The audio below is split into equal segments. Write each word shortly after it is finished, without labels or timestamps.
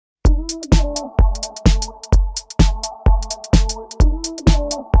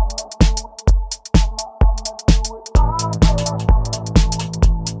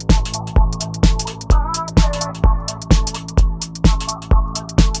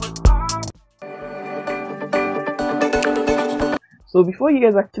So before you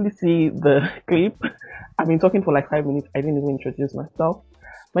guys actually see the clip, I've been talking for like 5 minutes. I didn't even introduce myself.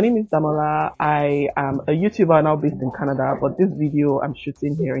 My name is Damola. I am a YouTuber now based in Canada, but this video I'm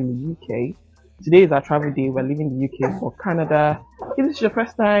shooting here in the UK. Today is our travel day. We're leaving the UK for Canada. If this is your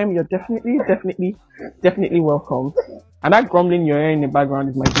first time, you're definitely welcome. And that grumbling you're hearing in the background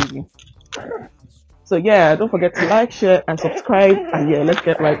is my baby. So yeah, don't forget to like, share, and subscribe. And yeah, let's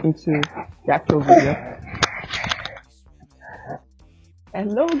get right into the actual video.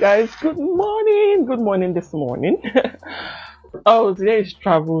 Hello guys, good morning this morning. Oh, today is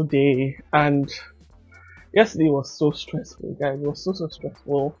travel day and yesterday was so stressful, guys. It was so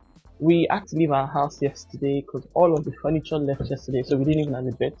stressful. We had to leave our house yesterday because all of the furniture left yesterday, so we didn't even have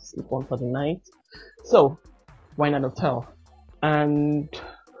a bed to sleep on for the night. So why not hotel? And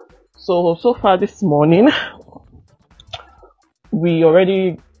so far this morning we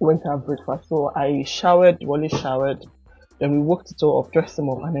already went to have breakfast. So I showered, Wally showered. Then we woke Tito up, dressed him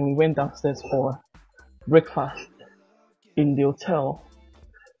up, and then we went downstairs for breakfast in the hotel.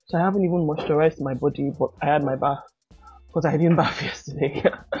 So I haven't even moisturized my body, but I had my bath because I didn't bath yesterday.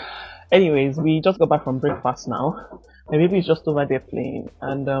 Anyways, we just got back from breakfast now. My baby is just over there playing,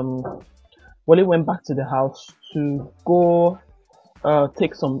 and Wally went back to the house to go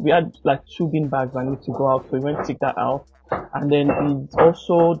take some. We had like 2 bin bags I need to go out, so we went to take that out, and then he's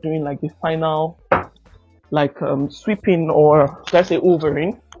also doing like the final like sweeping, or should I say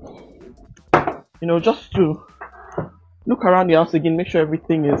overing, you know, just to look around the house again, make sure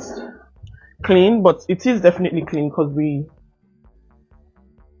everything is clean. But it is definitely clean because we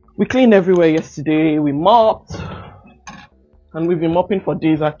cleaned everywhere yesterday. We mopped, and we've been mopping for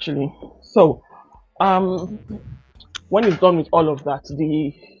days actually. So when it's done with all of that,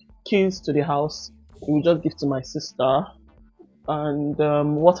 the keys to the house we just give to my sister. And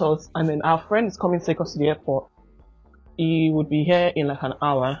what else? And then our friend is coming to take us to the airport. He would be here in like an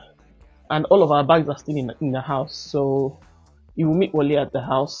hour, and all of our bags are still in the house. So he will meet Wally at the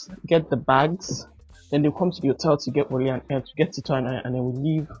house, get the bags, then they'll come to the hotel to get Wally and to get Tito and then we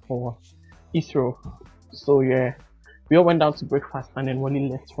leave for Heathrow. So yeah, we all went down to breakfast and then Wally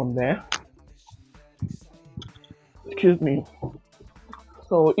left from there. Excuse me.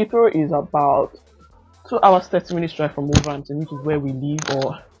 So Heathrow is about 2 hours 30 minutes drive from Wolverhampton, which is where we live,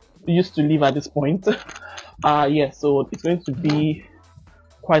 or we used to live at this point. Yeah, so it's going to be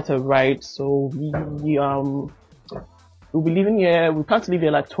quite a ride. So we'll be leaving here. We plan to leave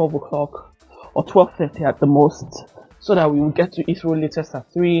here like 12 o'clock or 12:30 at the most, so that we will get to Heathrow latest at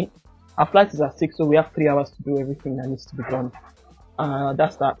 3. Our flight is at 6, so we have 3 hours to do everything that needs to be done.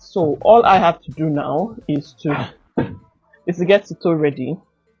 That's that. So all I have to do now is to get Tito ready.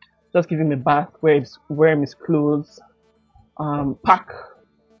 Just give him a bath, wear him his clothes, pack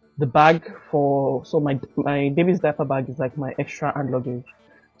the bag so my baby's diaper bag is like my extra hand luggage.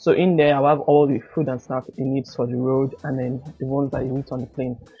 So in there I'll have all the food and stuff he needs for the road, and then the ones that he needs on the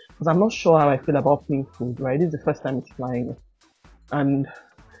plane. Because I'm not sure how I feel about plane food, right? This is the first time he's flying, and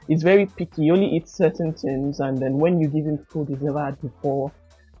he's very picky. He only eats certain things, and then when you give him food he's never had before,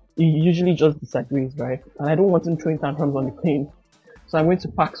 he usually just disagrees, right? And I don't want him throwing tantrums on the plane. So I'm going to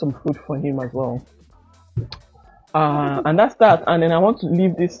pack some food for him as well. And that's that. And then I want to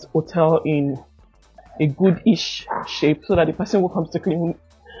leave this hotel in a good-ish shape so that the person who comes to clean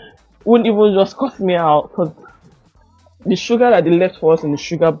wouldn't even just cuss me out. Because the sugar that they left for us in the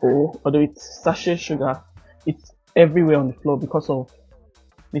sugar bowl, although it's sachet sugar, it's everywhere on the floor because of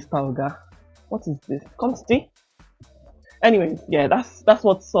Mr. Oga. What is this? Consti? Anyways, yeah, that's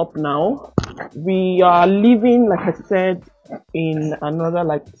what's up now. We are leaving, like I said, in another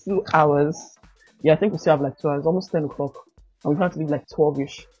like 2 hours. Yeah, I think we still have like 2 hours, almost 10 o'clock, and we plan to leave like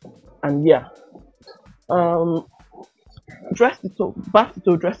 12ish. And yeah, dress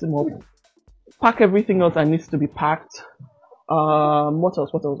dress him up, pack everything else that needs to be packed. What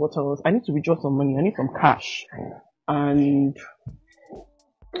else? I need to withdraw some money. I need some cash, and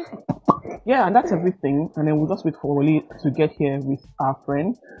yeah, and that's everything. And then we'll just wait for Wally to get here with our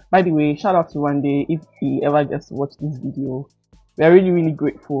friend. By the way, shout out to One if he ever gets to watch this video. We are really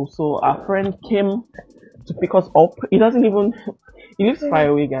grateful. So our friend came to pick us up. He lives far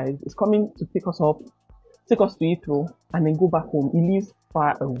away, guys. He's coming to pick us up, take us to Heathrow, and then go back home. He lives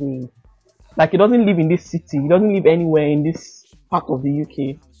far away. Like, he doesn't live in this city. He doesn't live anywhere in this part of the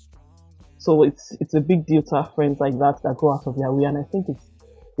UK. So it's a big deal to have friends like that go out of their way, and I think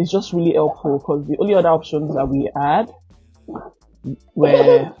it's just really helpful, because the only other options that we had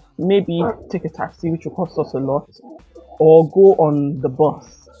were maybe take a taxi, which will cost us a lot, or go on the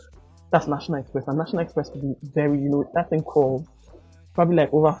bus. That's National Express, and National Express will be very, that thing crawls. probably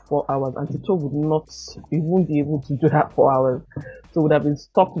like over 4 hours, and Tito would not, he won't be able to do that 4 hours. So would have been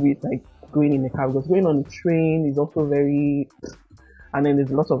stuck with like going in the car, because going on the train is also very, and then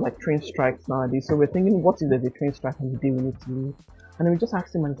there's a lot of like train strikes nowadays. So we're thinking, what if there's a train strike on the day we need to leave? And then we just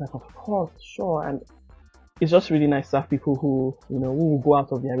asked him, and he's like, of course, sure. And it's just really nice to have people who, you know, who will go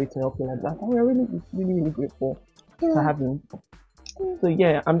out of their way to help you like that. And we're really grateful to have him. So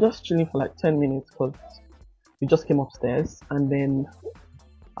yeah, I'm just chilling for like 10 minutes because we just came upstairs, and then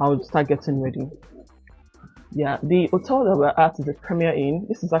I'll start getting ready. Yeah, the hotel that we're at is a Premier Inn.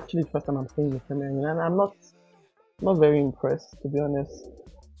 This is actually the first time I'm staying in a Premier Inn, and I'm not very impressed, to be honest.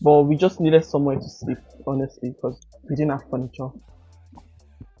 But we just needed somewhere to sleep, honestly, because we didn't have furniture.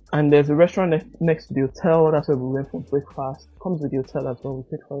 And there's a restaurant next to the hotel. That's where we went for breakfast. It comes with the hotel as well. We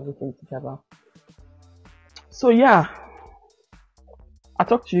paid for everything together. So yeah, I'll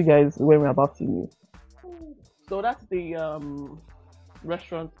talk to you guys when we're about to leave. So that's the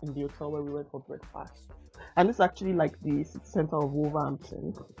restaurant in the hotel where we went for breakfast. And this is actually like the city center of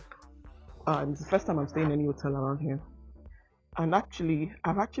Wolverhampton. It's the first time I'm staying in any hotel around here. And actually,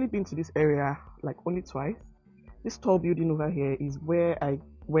 I've actually been to this area like only twice. This tall building over here is where I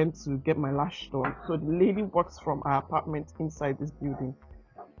went to get my lash done. So the lady works from our apartment inside this building.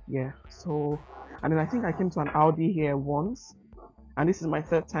 Yeah, so, and then I think I came to an Audi here once, and this is my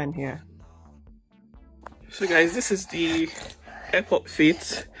third time here. So guys, this is the airport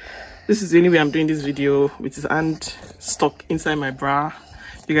fit. This is the only way I'm doing this video, with his hand stuck inside my bra.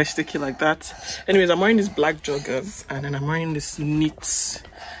 You guys take it like that. Anyways, I'm wearing these black joggers, and then I'm wearing this knit,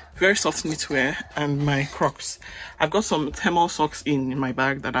 very soft knitwear, and my Crocs. I've got some thermal socks in my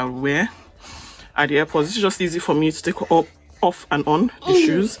bag that I'll wear at the airport. This is just easy for me to take off and on the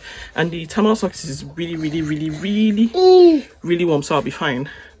shoes, and the thermal socks is really warm, so I'll be fine.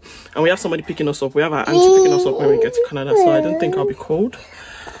 And we have somebody picking us up. We have our auntie picking us up when we get to Canada, so I don't think I'll be cold.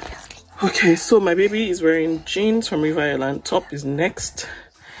 Okay, so my baby is wearing jeans from River Island. Top is next.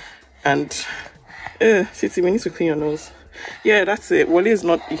 And City, we need to clean your nose. Yeah, that's it. Wally is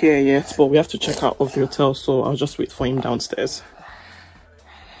not here yet, but we have to check out of the hotel, so I'll just wait for him downstairs.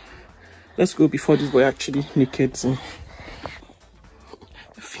 Let's go before this boy actually naked. So.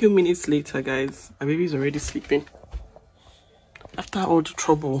 A few minutes later, guys, my baby is already sleeping after all the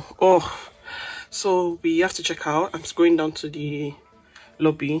trouble. Oh, so we have to check out. I'm just going down to the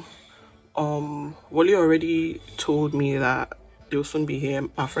lobby. Wally already told me that they'll soon be here.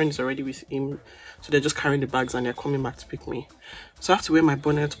 Our friend is already with him, so they're just carrying the bags and they're coming back to pick me. So I have to wear my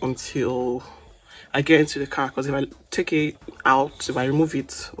bonnet until I get into the car, because if I take it out, if I remove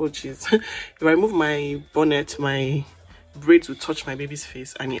it, oh jeez, if I remove my bonnet, my braids will touch my baby's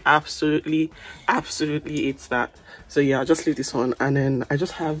face, and he absolutely hates that. So yeah, I'll just leave this on, and then I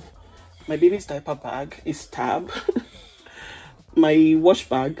just have my baby's diaper bag, is tab, my wash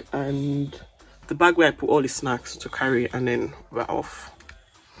bag, and the bag where I put all the snacks to carry, and then we're off.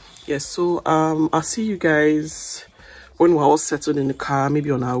 Yes, so I'll see you guys when we're all settled in the car,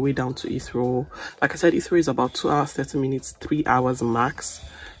 maybe on our way down to Heathrow. Like I said, Heathrow is about 2 hours 30 minutes, 3 hours max.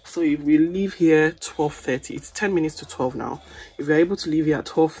 So if we leave here 12:30, it's 10 minutes to 12 now. If we're able to leave here at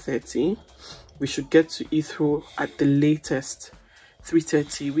 12:30, we should get to Heathrow at the latest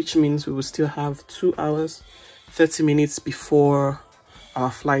 3:30, which means we will still have 2 hours 30 minutes before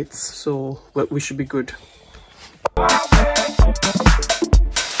our flights, so we should be good.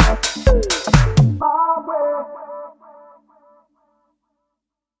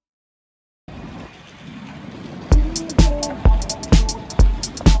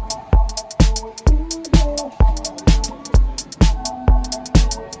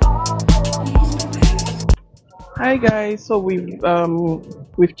 Hi guys, so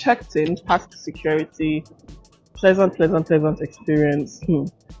we've checked in, passed security. Pleasant experience.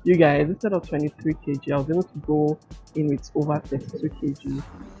 You guys, instead of 23 kg, I was able to go in with over 32 kg.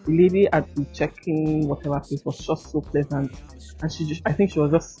 The lady at the check-in whatever place was just so pleasant, and I think she was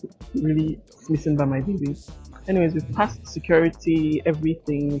just really smitten by my baby. Anyways, we've passed security,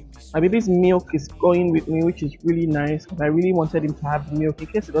 everything. My baby's milk is going with me, which is really nice, because I really wanted him to have milk in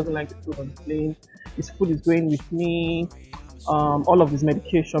case he doesn't like the food on the plane. His food is going with me. All of his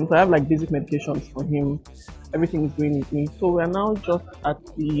medications, I have like basic medications for him. Everything is going with me. So we are now just at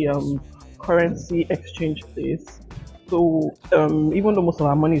the currency exchange place. So even though most of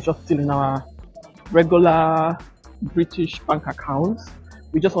our money is just still in our regular British bank accounts,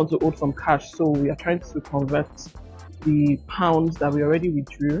 we just want to hold some cash. So we are trying to convert the pounds that we already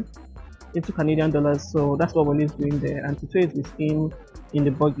withdrew into Canadian dollars. So that's what Wally is doing there, and Tito is with him in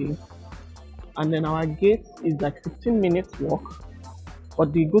the buggy. And then our gate is like 15 minutes walk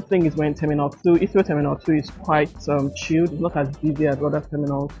But the good thing is we're in Terminal 2. Heathrow Terminal 2 is quite chilled. It's not as busy as other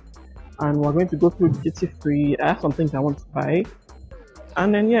terminals. And we're going to go through duty free. I have some things I want to buy.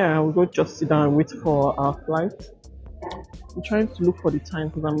 And then yeah, we'll go just sit down and wait for our flight. I'm trying to look for the time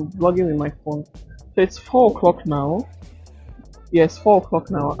because I'm vlogging with my phone. So it's 4 o'clock now. Yes, 4 o'clock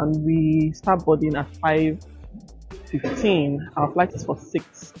now, and we start boarding at 5:15. Our flight is for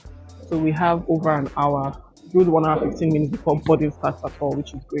 6. So we have over an hour. Good 1 hour 15 minutes before boarding starts at all,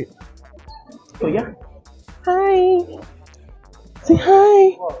 which is great. So yeah. Hi. Say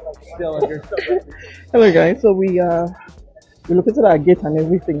hi. Hello guys. So we located our gate and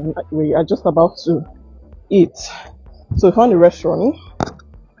everything. We are just about to eat. So we found a restaurant.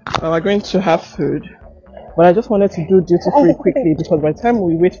 We're going to have food. But I just wanted to do duty free quickly because by the time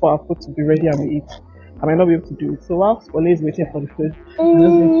we wait for our food to be ready and we eat, I might not be able to do it. So whilst Ole is waiting for the food, I'm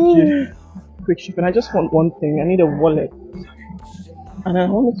just going to do quick shipping. I just want one thing. I need a wallet. And I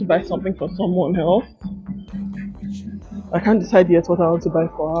wanted to buy something for someone else. I can't decide yet what I want to buy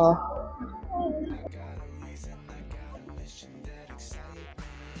for her.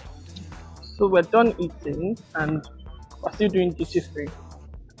 So we're done eating and we're still doing duty free.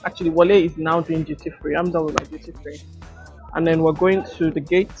 Actually, Wale is now doing duty free. I'm done with my duty free. And then we're going to the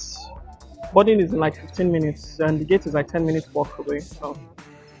gates. Boarding is in like 15 minutes and the gate is like 10 minutes walk away. So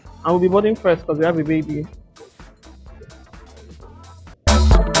I will be boarding first because we have a baby.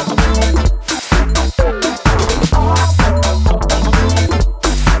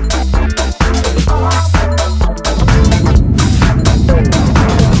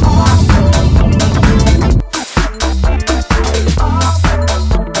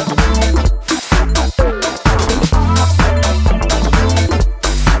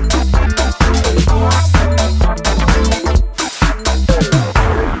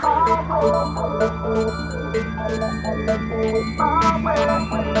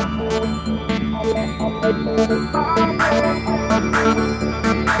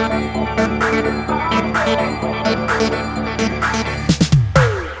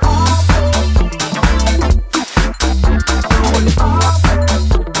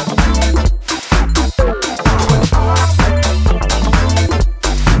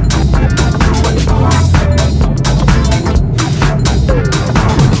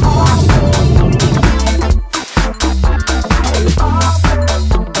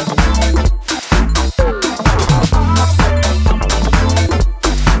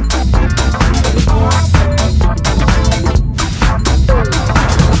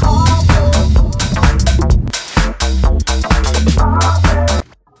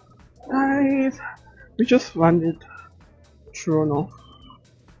 We just landed Toronto.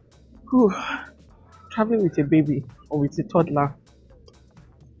 Whew. Traveling with a baby or with a toddler.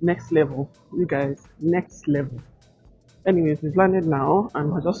 Next level. You guys, next level. Anyways, we've landed now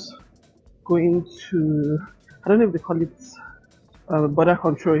and we're just going to, I don't know if they call it border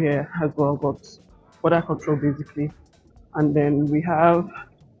control here as well, but border control basically. And then we have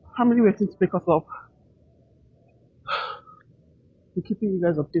family waiting to pick us up. We're keeping you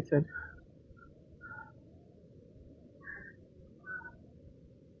guys updated.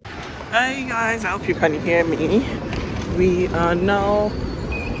 Hi guys, I hope you can hear me. We are now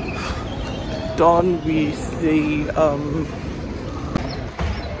done with the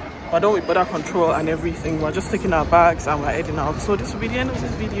we're done with border control and everything. We're just taking our bags and we're heading out. So this will be the end of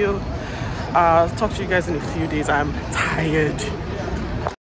this video. I'll talk to you guys in a few days. I'm tired.